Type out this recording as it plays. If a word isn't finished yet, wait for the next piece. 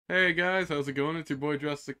Hey guys, how's it going? It's your boy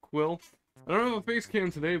Drastic Quill. I don't have a face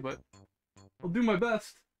cam today, but I'll do my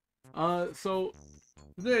best. So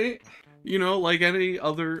today, like any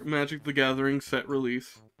other Magic the Gathering set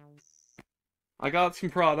release, I got some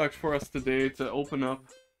products for us today to open up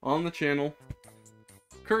on the channel,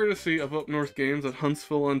 courtesy of Up North Games at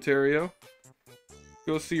Huntsville, Ontario.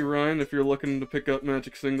 Go see Ryan if you're looking to pick up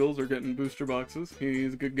Magic singles or getting booster boxes.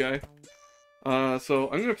 He's a good guy.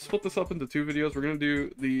 So I'm going to split this up into two videos. We're going to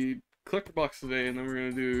do the collector box today, and then we're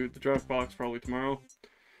going to do the draft box probably tomorrow.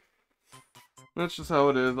 That's just how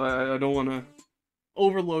it is. I don't want to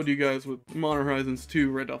overload you guys with Modern Horizons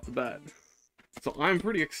 2 right off the bat. So I'm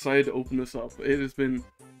pretty excited to open this up. It has been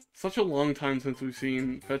such a long time since we've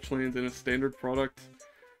seen fetch lands in a standard product.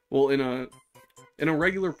 Well, in a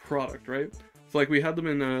regular product, right? So like we had them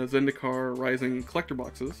in Zendikar Rising collector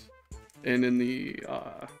boxes, and in the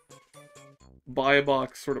buy a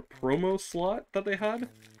box sort of promo slot that they had,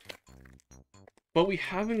 but we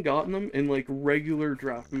haven't gotten them in like regular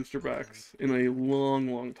draft booster packs in a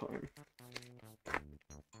long time.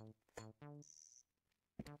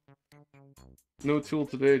 No tool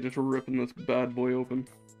today, just ripping this bad boy open.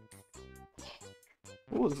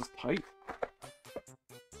 Oh, this is tight.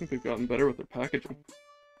 I think they've gotten better with their packaging.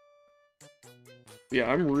 Yeah,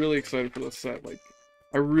 I'm really excited for this set. Like,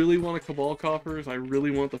 I really want a Cabal Coffers, I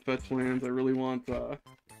really want the fetch lands, I really want the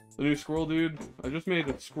new Squirrel Dude. I just made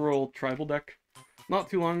a Squirrel tribal deck not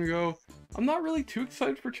too long ago. I'm not really too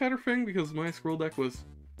excited for Chatterfang because my Squirrel deck was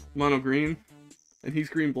mono green, and he's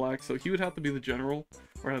green black, so he would have to be the general,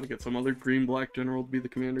 or I have to get some other green black general to be the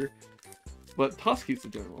commander. But Tusky's the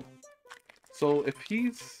general. So if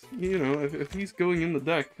he's, if he's going in the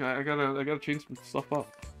deck, I gotta change some stuff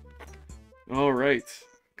up. Alright.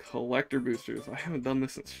 Collector boosters. I haven't done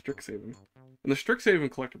this since Strixhaven. And the Strixhaven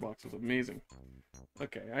collector box was amazing.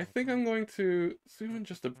 Okay, I think I'm going to zoom in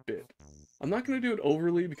just a bit. I'm not going to do it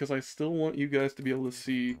overly because I still want you guys to be able to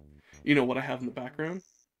see, what I have in the background.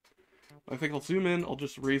 I think I'll zoom in, I'll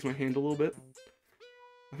just raise my hand a little bit.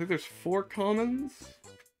 I think there's 4 commons.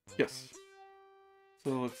 Yes.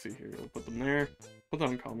 So let's see here, we'll put them there. Put the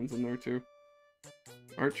uncommons in there too.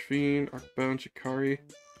 Archfiend, Arcbound, Shikari.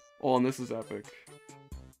 Oh, and this is epic.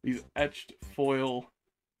 These etched foil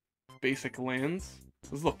basic lands.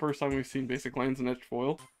 This is the first time we've seen basic lands in etched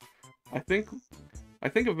foil. I think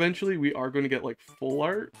eventually we are going to get like full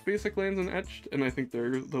art basic lands in etched, and I think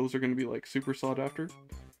those are going to be like super sought after.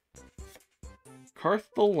 Karth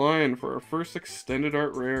the Lion for our first extended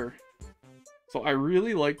art rare. So I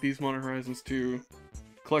really like these Modern Horizons 2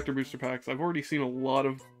 collector booster packs. I've already seen a lot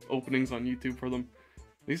of openings on YouTube for them.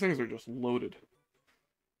 These things are just loaded.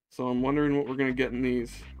 So I'm wondering what we're going to get in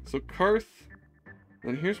these. So Karth,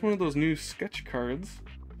 and here's one of those new sketch cards.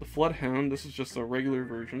 The Floodhound, this is just a regular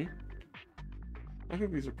version. I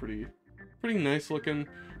think these are pretty nice looking.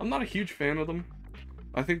 I'm not a huge fan of them.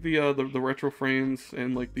 I think the retro frames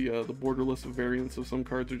and like the borderless variants of some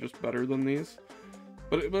cards are just better than these.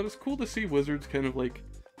 But it's cool to see Wizards kind of like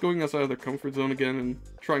going outside of their comfort zone again and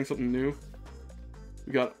trying something new.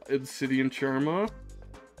 We got Obsidian Charma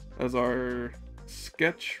as our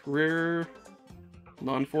sketch rare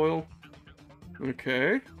non-foil.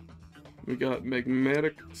 Okay. We got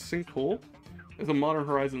Magmatic Sinkhole as a Modern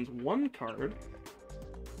Horizons 1 card.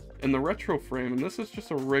 And the retro frame, and this is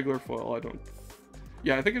just a regular foil.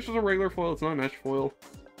 Yeah, I think it's just a regular foil, it's not an etch foil.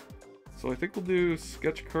 So I think we'll do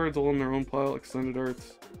sketch cards all in their own pile, extended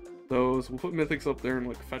arts. Those. We'll put mythics up there and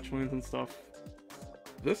like fetch lands and stuff.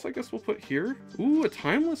 This I guess we'll put here. Ooh, a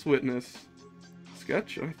Timeless Witness.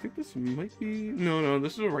 Sketch. I think this might be... No,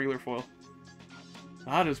 this is a regular foil.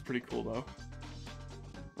 That is pretty cool, though.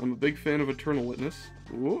 I'm a big fan of Eternal Witness.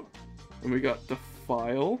 Ooh. And we got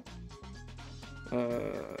Defile.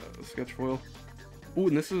 Sketch foil. Ooh,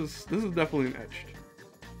 and this is definitely an etched.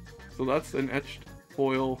 So that's an etched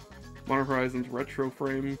foil Modern Horizons retro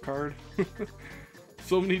frame card.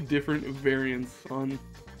 So many different variants on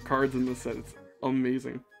cards in this set. It's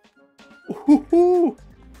amazing. Ooh!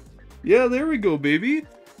 Yeah, there we go, baby.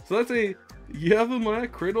 So that's a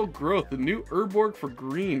Yavimaya Cradle Growth, the new Urborg for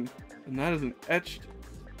green. And that is an etched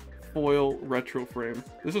foil retro frame.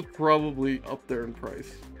 This is probably up there in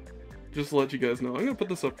price. Just to let you guys know. I'm going to put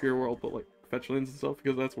this up here where I'll put like fetch lands and stuff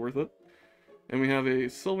because that's worth it. And we have a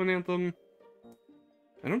Sylvan Anthem.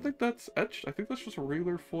 I don't think that's etched. I think that's just a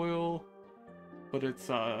regular foil. But it's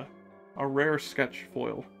a rare sketch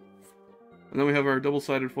foil. And then we have our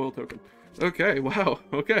double-sided foil token. Okay, wow,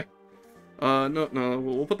 okay. No,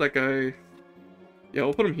 we'll put that guy... Yeah,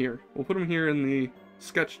 we'll put him here. We'll put him here in the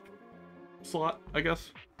sketched slot, I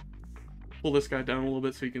guess. Pull this guy down a little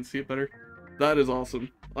bit so you can see it better. That is awesome.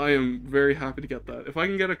 I am very happy to get that. If I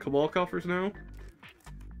can get a Cabal Coffers now,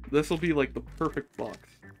 this will be like the perfect box.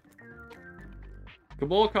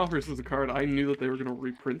 Cabal Coffers is a card I knew that they were going to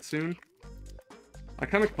reprint soon. I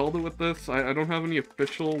kind of called it with this. I don't have any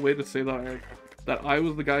official way to say that I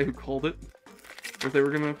was the guy who called it. If they were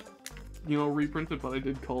going to, you know, reprint it, but I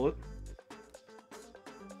did call it.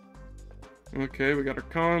 Okay, we got our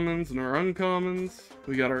commons and our uncommons.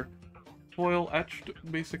 We got our foil etched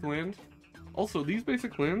basic land. Also, these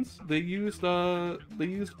basic lands, they used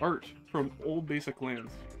art from old basic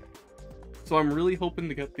lands. So I'm really hoping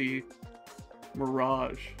to get the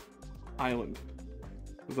Mirage Island,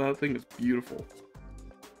 because that thing is beautiful.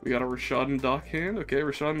 We got a Rashadan Dockhand. Okay,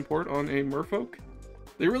 Rashadan Port on a Merfolk.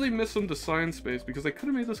 They really missed some design space because they could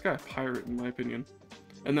have made this guy a pirate, in my opinion.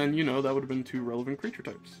 And then, you know, that would have been 2 relevant creature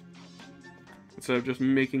types, instead of just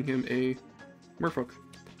making him a Merfolk.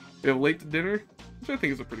 We have Late to Dinner, which I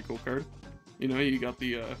think is a pretty cool card. You know, you got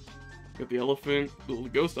the elephant, the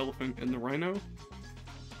ghost elephant, and the rhino.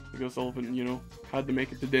 The ghost elephant, you know, had to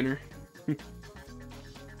make it to dinner.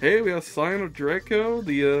 Hey, we have Scion of Draco,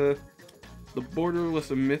 the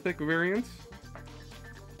borderless mythic variant.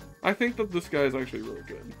 I think that this guy is actually really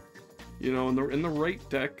good. You know, in the right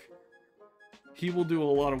deck, he will do a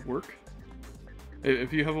lot of work.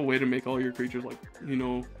 If you have a way to make all your creatures like, you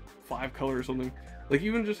know, 5 color or something, like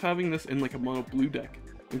even just having this in like a mono blue deck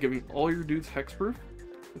and giving all your dudes hexproof,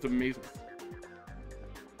 it's amazing.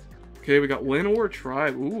 Okay, we got Llanowar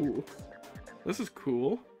Tribe. Ooh, this is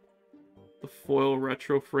cool. The foil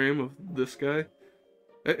retro frame of this guy.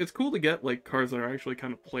 It's cool to get like cards that are actually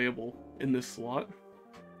kind of playable in this slot.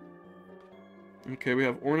 Okay, we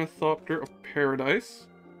have Ornithopter of Paradise,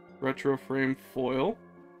 retro frame foil.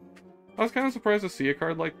 I was kind of surprised to see a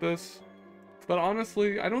card like this, but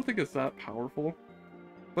honestly, I don't think it's that powerful.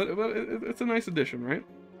 But it's a nice addition, right?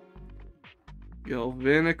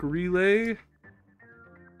 Galvanic Relay,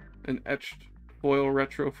 an etched foil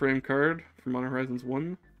retro frame card from Modern Horizons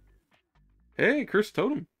 1. Hey, Cursed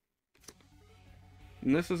Totem.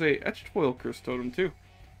 And this is a etched foil Cursed Totem too.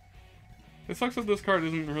 It sucks that this card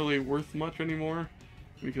isn't really worth much anymore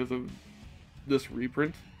because of this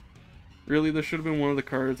reprint. Really, this should have been one of the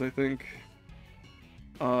cards, I think,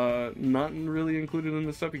 not really included in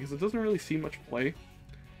this set because it doesn't really see much play.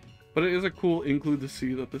 But it is a cool include to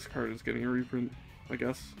see that this card is getting a reprint, I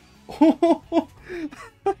guess.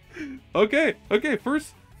 Okay,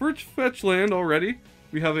 first fetch land already.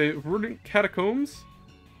 We have a Verdant Catacombs.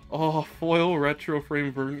 Oh, foil retro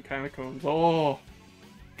frame Verdant Catacombs. Oh,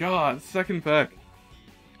 God, second pack.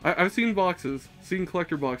 I've seen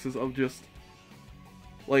collector boxes of just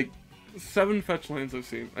like 7 fetch lands I've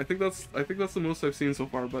seen. I think that's the most I've seen so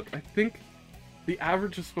far, but I think the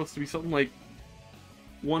average is supposed to be something like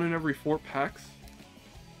 1 in every 4 packs,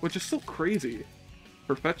 which is still crazy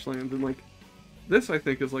for fetch lands. And like this, I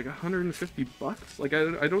think is like 150 bucks. Like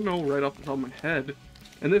I don't know right off the top of my head,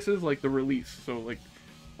 and this is like the release, so like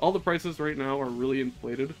all the prices right now are really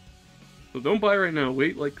inflated. So don't buy right now.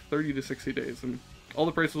 Wait like 30 to 60 days, and all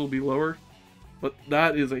the prices will be lower. But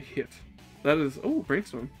that is a hit. That is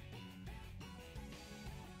Brainstorm.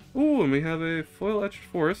 Oh, and we have a foil etched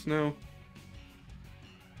forest now.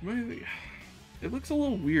 Maybe it looks a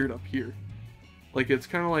little weird up here. Like it's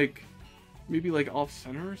kind of like maybe like off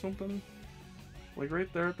center or something. Like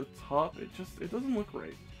right there at the top, it doesn't look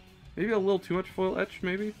right. Maybe a little too much foil etch,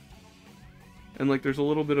 maybe. And like there's a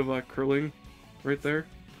little bit of curling right there.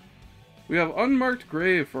 We have Unmarked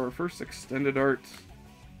Grave for our first extended art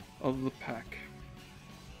of the pack.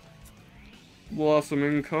 Blossom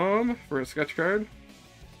Incom for a sketch card.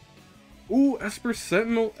 Ooh, Esper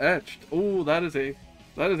Sentinel etched. Oh, that is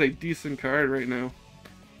a decent card right now.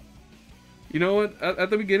 You know what? At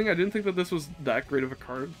the beginning, I didn't think that this was that great of a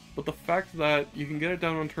card, but the fact that you can get it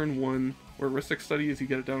down on turn 1, or Ristic Study is you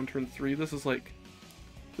get it down on turn 3. This is like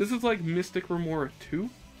Mystic Remora 2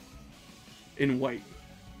 in white.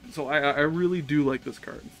 So I really do like this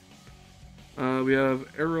card. We have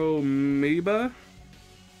Arrow Maba.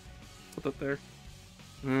 Put that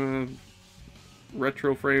there.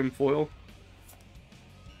 Retro frame foil.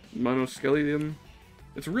 Monoskeleton.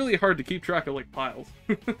 It's really hard to keep track of like piles.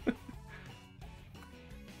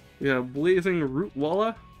 Yeah, Blazing Root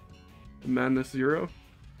Walla. Madness 0.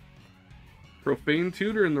 Profane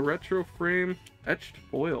Tutor in the retro frame etched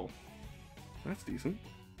foil. That's decent.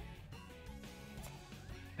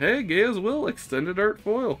 Hey, Gaia's Will extended art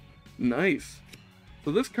foil. Nice.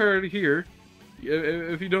 So this card here,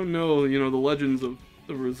 if you don't know, you know, the legends of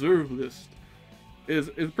the reserve list, is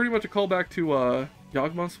pretty much a callback to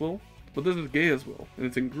Yawgmoth's Will, but this is Gaia's Will, and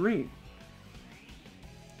it's in green.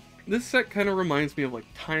 This set kind of reminds me of like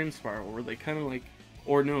Time Spiral, where they kind of like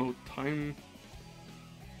or no, Time...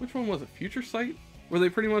 Which one was it? Future Sight? Where they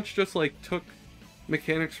pretty much just like took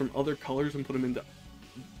mechanics from other colors and put them into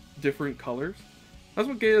different colors. That's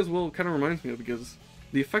what Gaia's Will kind of reminds me of, because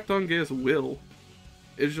the effect on Gaia's Will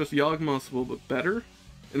is just Yawgmoth's Will but better,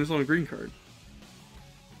 and it's on a green card.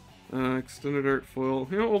 Extended art foil.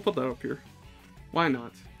 You know, we'll put that up here. Why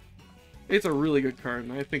not? It's a really good card,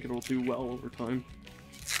 and I think it'll do well over time.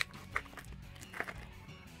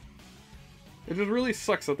 It just really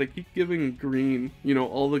sucks that they keep giving green, you know,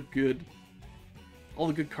 all the good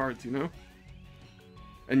cards, you know?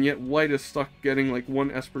 And yet white is stuck getting like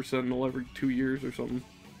one Esper Sentinel every 2 years or something.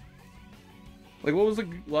 Like, what was the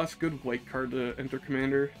last good white card to enter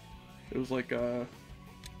Commander? It was like, that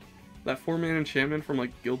 4-man enchantment from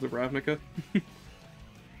like Guilds of Ravnica.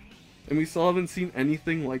 And we still haven't seen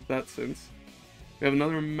anything like that since. We have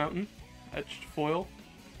another mountain, etched foil.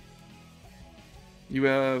 You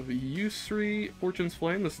have Yusri Fortune's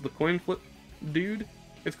Flame. This is the coin flip dude.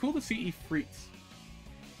 It's cool to see Ifrits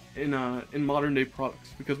in modern day products,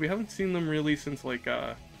 because we haven't seen them really since like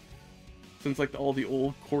all the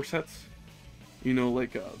old core sets. You know,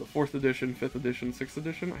 like the 4th edition, 5th edition, 6th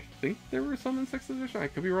edition. I think there were some in 6th edition. I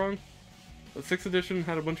could be wrong. The 6th edition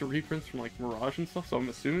had a bunch of reprints from like Mirage and stuff, so I'm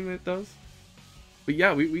assuming it does. But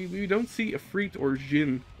yeah, we don't see Ifrit or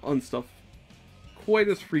Jin on stuff quite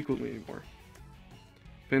as frequently anymore.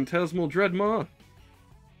 Phantasmal Dreadmaw.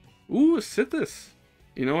 Ooh, a Sithis.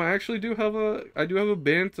 You know, I actually do have a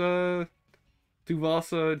Bant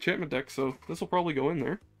Tuvasa enchantment deck, so this will probably go in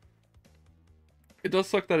there. It does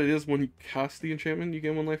suck that it is when you cast the enchantment, you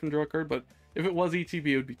gain 1 life and draw a card, but if it was ETB,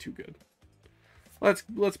 it would be too good.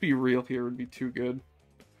 Let's be real here, it would be too good.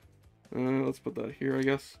 Let's put that here, I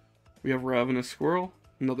guess. We have Ravenous Squirrel,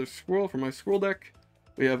 another squirrel for my squirrel deck.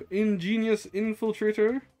 We have Ingenious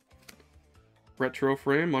Infiltrator, Retro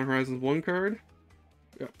Frame, Modern Horizons 1 card.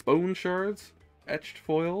 We got Bone Shards, etched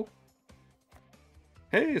foil.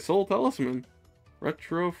 Hey, Soul Talisman,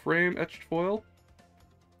 Retro Frame, etched foil.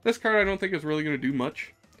 This card I don't think is really going to do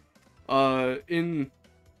much. In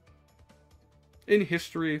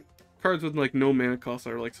history, cards with like no mana cost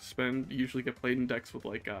that are like suspend usually get played in decks with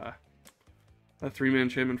like a 3-man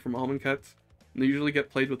enchantment from Amonkhet. And they usually get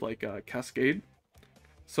played with like Cascade.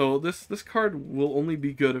 So this card will only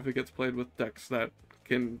be good if it gets played with decks that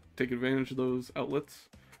can take advantage of those outlets.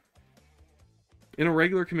 In a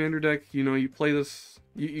regular commander deck, you know, you play this,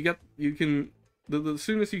 the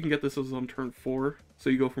soonest you can get this is on turn 4. So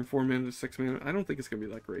you go from 4 mana to 6 mana. I don't think it's gonna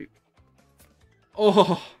be that great.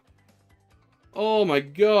 Oh my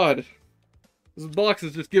god. This box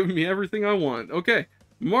is just giving me everything I want. Okay,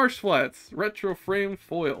 Marsh Flats, Retro Frame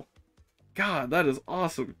Foil. God, that is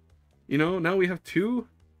awesome. You know, now we have 2.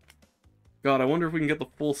 God, I wonder if we can get the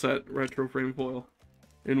full set Retro Frame Foil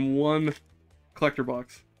in one collector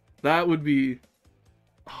box. That would be...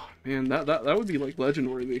 Oh man, that would be like legend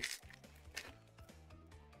worthy.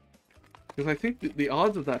 Because I think the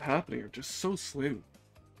odds of that happening are just so slim.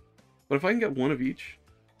 But if I can get one of each,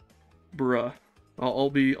 bruh, I'll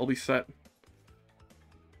be set.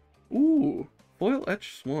 Ooh, foil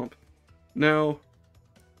etched swamp. Now,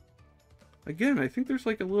 again, I think there's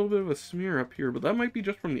like a little bit of a smear up here, but that might be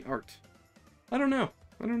just from the art. I don't know.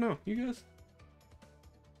 You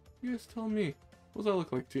guys tell me. What does that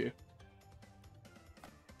look like to you?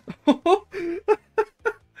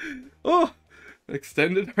 Oh,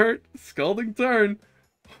 extended heart, scalding turn.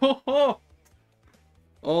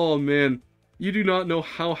 Oh man, you do not know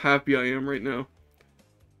how happy I am right now.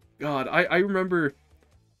 God, I remember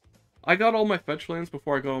I got all my fetch lands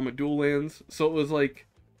before I got all my dual lands, so it was like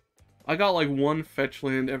I got like 1 fetch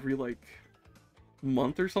land every like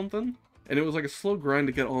month or something, and it was like a slow grind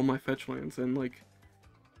to get all my fetch lands, and like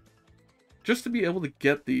just to be able to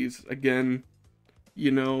get these again, you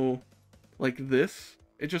know, like this,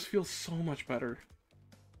 it just feels so much better.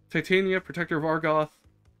 Titania, Protector of Argoth,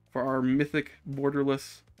 for our mythic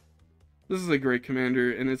borderless. This is a great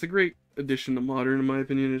commander, and it's a great addition to Modern, in my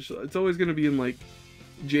opinion. It's always going to be in like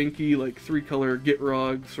janky, like 3-color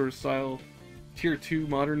Gitrog sort of style tier 2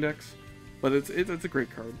 Modern decks, but it's a great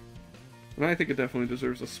card, and I think it definitely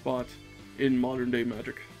deserves a spot in modern day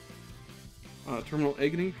Magic. Terminal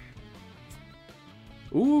Agony.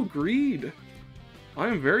 Ooh, Greed. I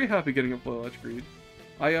am very happy getting a foil etch Greed.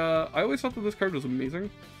 I always thought that this card was amazing,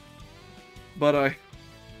 but I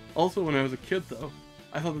also, when I was a kid though,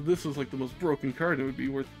 I thought that this was like the most broken card and it would be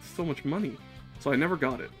worth so much money, so I never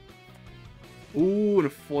got it. Ooh, and a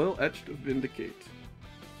foil etched Vindicate.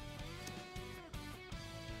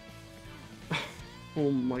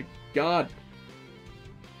 Oh my god.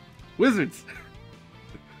 Wizards!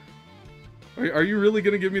 Are you really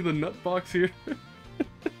gonna give me the nut box here?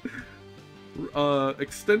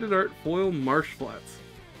 extended art foil Marsh Flats.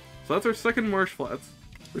 So that's our second Marsh Flats.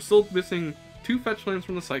 We're still missing 2 fetch lands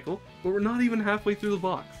from the cycle, but we're not even halfway through the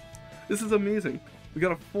box. This is amazing. We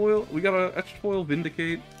got a foil, we got a etched foil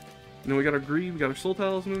Vindicate, and then we got our Greed, we got our Soul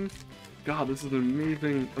Talisman. God, this is an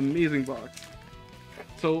amazing, amazing box.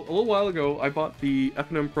 So a little while ago, I bought the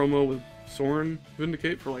F&M promo with Soren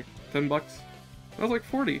Vindicate for like 10 bucks. I was like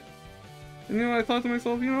 40. And you know, I thought to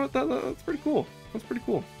myself, you know what, that's pretty cool. That's pretty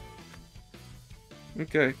cool.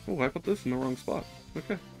 Okay. Oh, I put this in the wrong spot.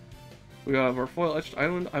 Okay. We have our foil etched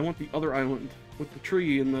island. I want the other island with the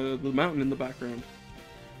tree and the mountain in the background.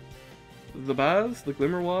 The Baz, the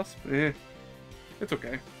Glimmer Wasp, it's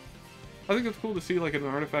okay. I think it's cool to see like an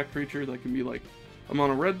artifact creature that can be like, I'm on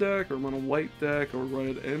a red deck, or I'm on a white deck, or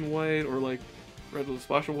red and white, or like red with a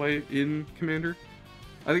splash of white in Commander.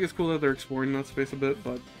 I think it's cool that they're exploring that space a bit,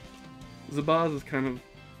 but Zabaz is kind of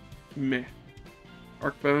meh.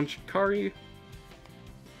 Arcbound Shikari.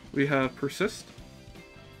 We have Persist.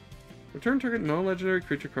 Return target non-legendary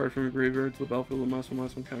creature card from your graveyard to the battlefield with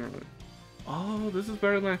 +1/+1 counter on it. Oh, this is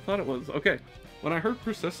better than I thought it was. Okay, when I heard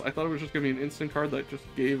Persist, I thought it was just going to be an instant card that just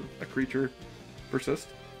gave a creature Persist.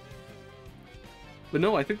 But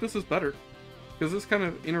no, I think this is better. Because this kind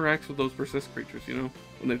of interacts with those Persist creatures, you know?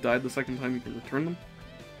 When they've died the second time, you can return them.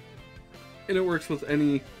 And it works with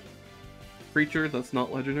any creature that's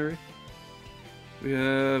not legendary. We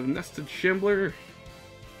have Nested Shambler.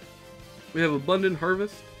 We have Abundant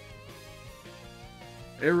Harvest.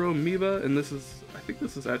 Arrow Amoeba, and this is, I think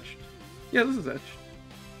this is etched. Yeah, this is etched.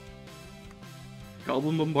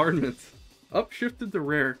 Goblin Bombardment. Upshifted to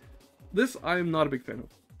rare. This I am not a big fan of.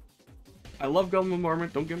 I love Goblin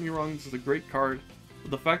Bombardment, don't get me wrong, this is a great card.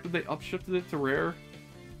 But the fact that they upshifted it to rare,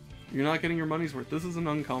 you're not getting your money's worth. This is an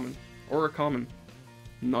uncommon. Or a common.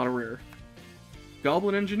 Not a rare.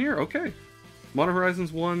 Goblin Engineer, okay. Modern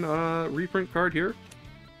Horizons 1 reprint card here.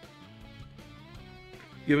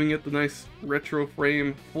 Giving it the nice retro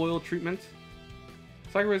frame foil treatment.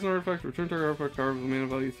 Sacrifice an artifact, return target artifact card with a mana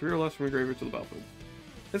value 3 or less from your graveyard to the battlefield.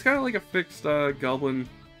 It's kind of like a fixed Goblin...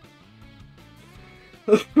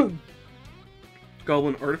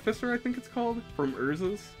 Goblin Artificer, I think it's called, from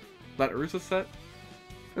Urza's. That Urza set.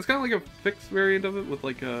 It's kind of like a fixed variant of it with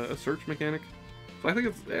like a search mechanic. So I think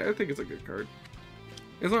it's a good card.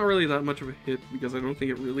 It's not really that much of a hit because I don't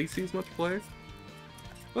think it really sees much play.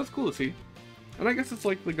 But it's cool to see. And I guess it's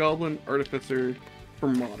like the Goblin Artificer for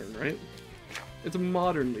Modern, right? It's a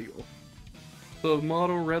Modern legal. So if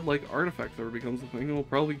Mono Red like Artifacts ever becomes a thing, it will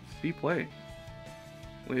probably see play.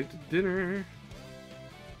 Late to dinner.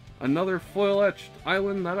 Another foil etched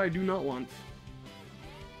island that I do not want.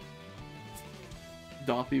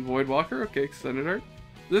 Dothy Voidwalker, okay, extended art.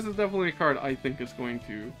 This is definitely a card I think is going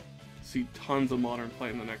to see tons of Modern play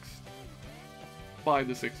in the next 5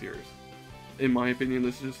 to 6 years. In my opinion,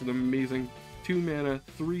 this is just an amazing 2-mana,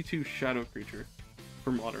 3/2 shadow creature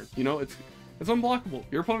for Modern. You know, it's unblockable.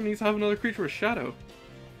 Your opponent needs to have another creature with shadow.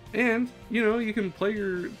 And, you know, you can play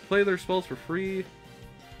their spells for free.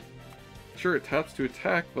 Sure, it taps to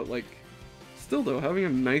attack, but like, still though, having a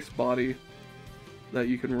nice body that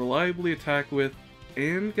you can reliably attack with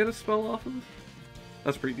and get a spell off of,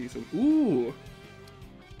 that's pretty decent. Ooh!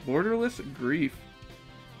 Borderless Grief.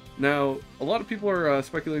 Now, a lot of people are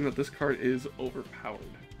speculating that this card is overpowered.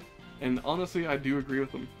 And honestly, I do agree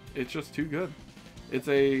with them. It's just too good. It's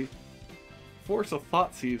a Force of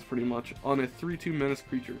Thoughtseize, pretty much, on a 3/2 menace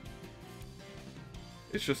creature.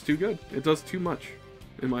 It's just too good. It does too much,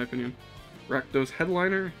 in my opinion. Rakdos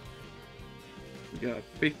Headliner. We got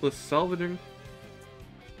Faithless Salvaging.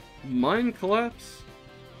 Mind Collapse.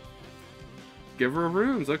 Giver of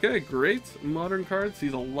Runes. Okay, great. Modern card.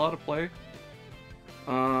 Sees a lot of play.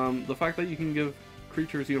 The fact that you can give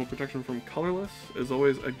creatures, you know, protection from colorless is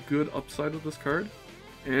always a good upside of this card.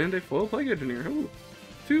 And a foil Plague Engineer. Ooh.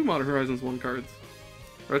 2 Modern Horizons 1 cards.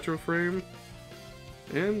 Retro Frame.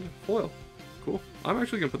 And foil. Cool. I'm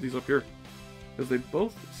actually going to put these up here. Because they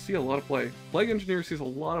both see a lot of play. Plague Engineer sees a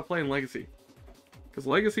lot of play in Legacy. Because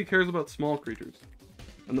Legacy cares about small creatures.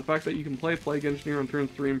 And the fact that you can play Plague Engineer on turn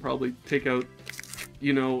 3 and probably take out,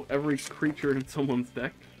 you know, every creature in someone's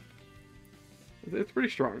deck. It's pretty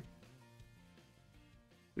strong.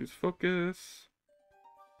 Lose focus.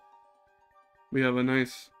 We have a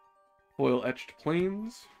nice foil etched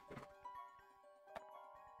plains.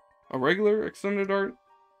 A regular extended art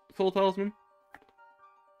Soul Talisman.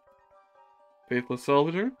 Faithless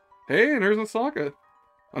Salvager. Hey, and there's Asaka.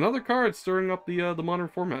 Another card stirring up the Modern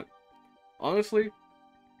format. Honestly,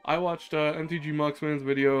 I watched MTG Muxman's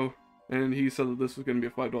video, and he said that this was going to be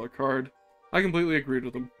a $5 card. I completely agreed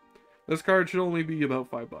with him. This card should only be about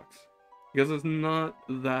 $5. Because it's not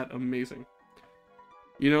that amazing.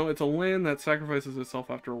 You know, it's a land that sacrifices itself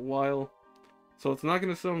after a while, so it's not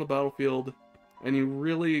going to sit on the battlefield, and you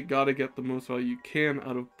really got to get the most value you can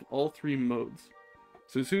out of all 3 modes.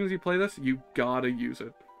 So as soon as you play this, you gotta use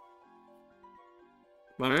it.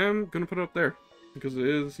 But I am going to put it up there, because it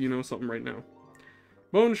is, you know, something right now.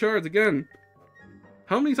 Bone Shards, again.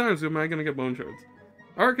 How many times am I going to get Bone Shards?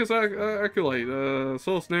 Arcus Acolyte,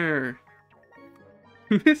 Soul Snare,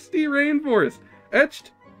 Misty Rainforest,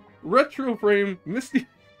 Etched, Retro Frame, Misty...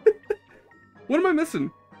 What am I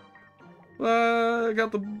missing? I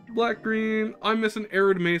got the black green. I'm missing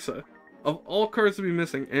Arid Mesa. Of all cards to be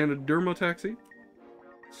missing, and a Dermotaxi.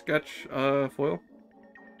 Sketch, foil.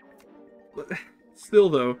 Still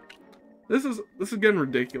though, this is getting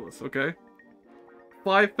ridiculous, okay?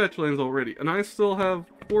 5 fetch lands already, and I still have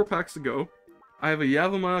 4 packs to go. I have a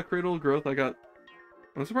Yavimaya Cradle of Growth. I'm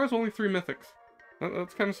surprised only 3 mythics.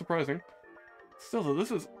 That's kind of surprising. Still though,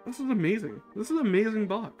 this is amazing. This is an amazing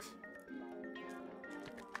box.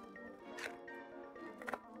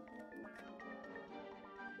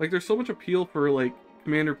 Like, there's so much appeal for, like,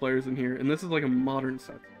 Commander players in here, and this is like a modern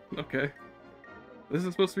set, okay? This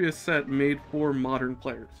is supposed to be a set made for modern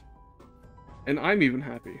players. And I'm even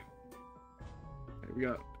happy. Okay, we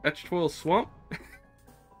got Etched Foil Swamp.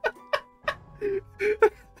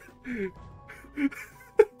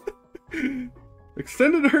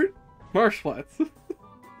 Extended Art, Marsh Flats.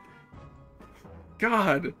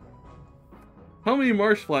 God. How many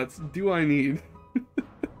Marsh Flats do I need?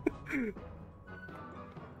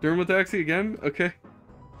 Dermotaxi again? Okay.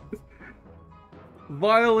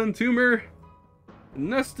 Vile Entomber,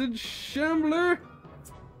 Nested Shambler,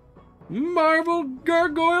 Marble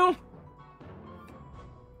Gargoyle,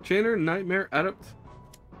 Chainer Nightmare Adept,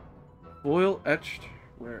 Foil Etched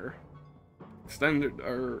Rare, Extended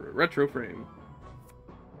or Retro Frame.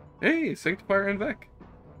 Hey, Sanctifier and Vec.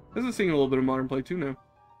 This is seeing a little bit of modern play too now.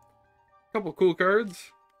 Couple cool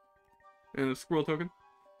cards and a squirrel token.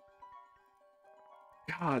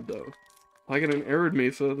 God, though. If I get an Arid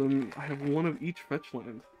Mesa, then I have 1 of each fetch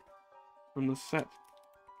land from this set.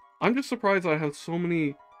 I'm just surprised I have so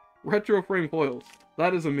many retro frame foils.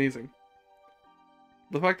 That is amazing.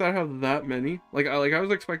 The fact that I have that many, like I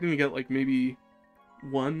was expecting to get like maybe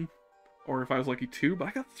 1, or if I was lucky 2, but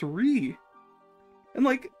I got 3. And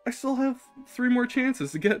like, I still have 3 more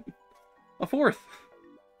chances to get a 4th.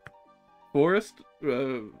 Forest,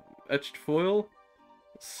 Etched Foil,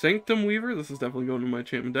 Sanctum Weaver. This is definitely going to my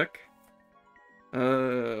enchantment deck.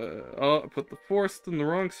 Oh, I put the Forest in the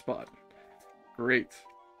wrong spot. Great.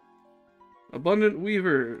 Abundant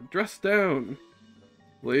Weaver, Dress Down,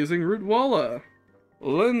 Blazing Root Walla,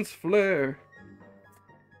 Lens Flare.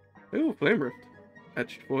 Ooh, Flame Rift.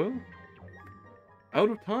 Etched Foil. Out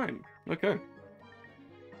of Time. Okay.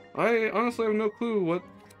 I honestly have no clue what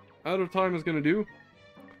Out of Time is gonna do.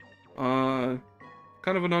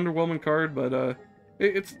 Kind of an underwhelming card, but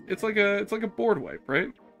it's like a board wipe,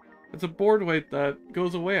 right? It's a board wipe that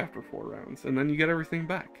goes away after 4 rounds, and then you get everything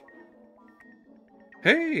back.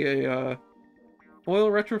 Hey, a foil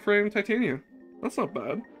retro frame titanium. That's not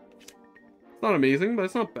bad. It's not amazing, but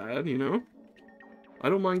it's not bad, you know? I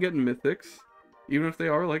don't mind getting mythics, even if they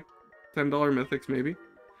are like $10 mythics maybe.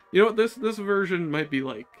 You know what, this version might be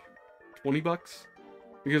like 20 bucks,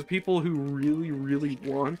 because people who really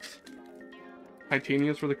want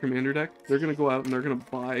Titanias for the commander deck, they're gonna go out and they're gonna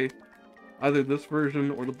buy either this version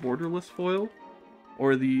or the borderless foil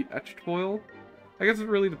or the etched foil. I guess it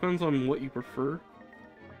really depends on what you prefer.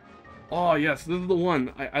 Oh yes, this is the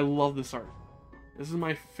one. I love this art. This is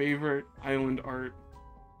my favorite island art,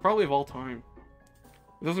 probably of all time.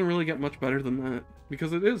 It doesn't really get much better than that,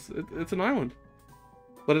 because it's an island.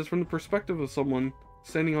 But it's from the perspective of someone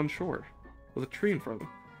standing on shore with a tree in front of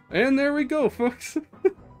them. And there we go, folks.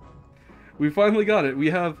 We finally got it. We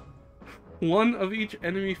have 1 of each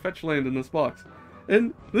enemy fetch land in this box.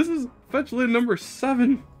 And this is fetch land number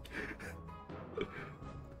 7.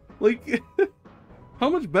 Like, how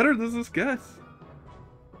much better does this get?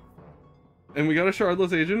 And we got a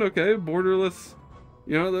Shardless Agent, okay, borderless,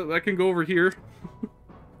 you know, that can go over here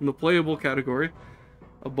in the playable category.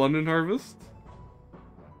 Abundant Harvest.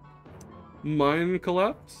 Mine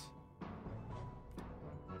Collapse.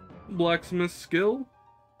 Blacksmith Skill.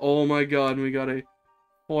 Oh my god, we got a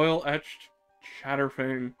foil etched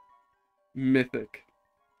Chatterfang mythic.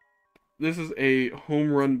 This is a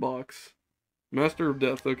home run box. Master of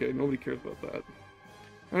Death, okay, nobody cares about that.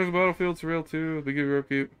 There's a battlefield, surreal 2, they give you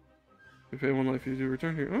upkeep. If you pay 1 life, you do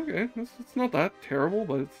return here. Okay, it's not that terrible,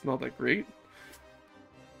 but it's not that great.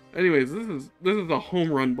 Anyways, this is a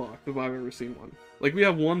home run box if I've ever seen one. Like, we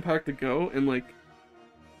have 1 pack to go, and like,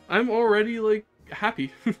 I'm already like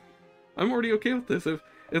happy. I'm already okay with this.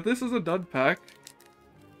 If this is a dud pack,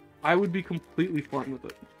 I would be completely fine with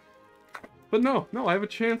it. But no, I have a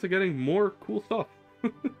chance of getting more cool stuff.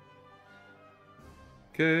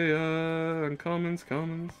 Okay, uncommons,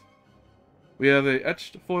 commons. We have a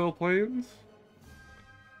etched foil plains.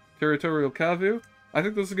 Territorial Kavu. I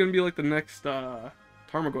think this is going to be like the next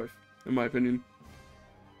Tarmogoyf, in my opinion.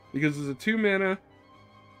 Because it's a 2 mana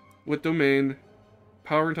with domain,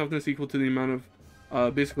 power and toughness equal to the amount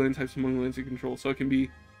of basic land types among the lands you control. So it can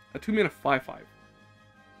be a 2 mana 5/5.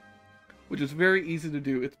 Which is very easy to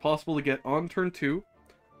do. It's possible to get on turn 2,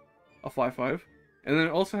 a 5/5. And then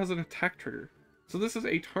it also has an attack trigger. So this is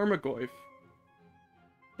a Tarmogoyf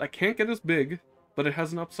that can't get as big, but it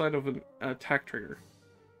has an upside of an attack trigger.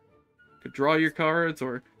 You could draw your cards,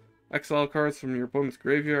 or exile cards from your opponent's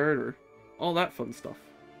graveyard, or all that fun stuff.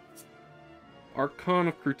 Archon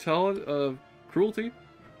of Cruelty.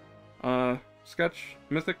 Sketch,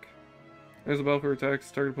 Mythic. There's a battle for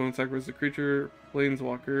attacks. Target opponent sacrifices a creature,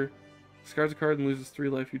 Planeswalker. Discards a card and loses 3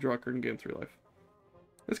 life. You draw a card and gain 3 life.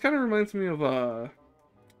 This kind of reminds me of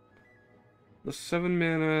the 7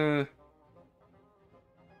 mana.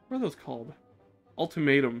 What are those called?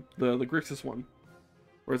 Ultimatum, the Grixis one.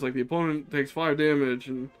 Where it's like the opponent takes 5 damage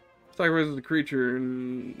and sacrifices a creature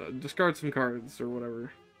and discards some cards or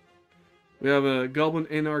whatever. We have a Goblin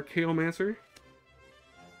Anarchaeomancer.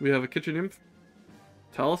 We have a Kitchen Imp.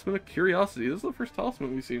 Talisman of Curiosity. This is the first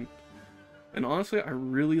talisman we've seen. And honestly, I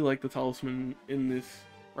really like the talisman in this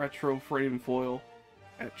retro frame foil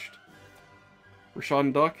etched.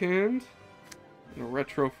 Rashad Dockhand. And a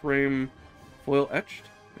retro frame foil etched.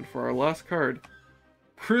 And for our last card,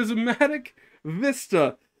 Prismatic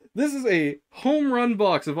Vista. This is a home run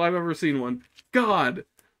box if I've ever seen one. God,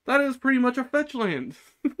 that is pretty much a fetch land.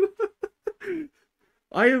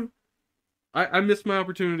 I missed my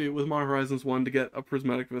opportunity with Modern Horizons 1 to get a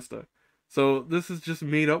Prismatic Vista. So this is just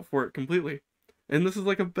made up for it completely. And this is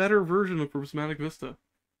like a better version of Prismatic Vista.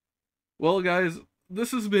 Well guys,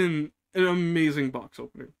 this has been an amazing box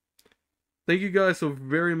opening. Thank you guys so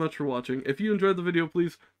very much for watching. If you enjoyed the video,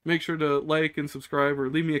 please make sure to like and subscribe or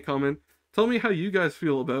leave me a comment. Tell me how you guys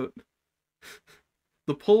feel about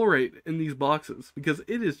the pull rate in these boxes, because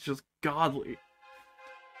it is just godly.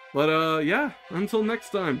 But yeah, until next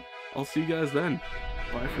time, I'll see you guys then.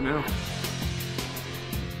 Bye for now.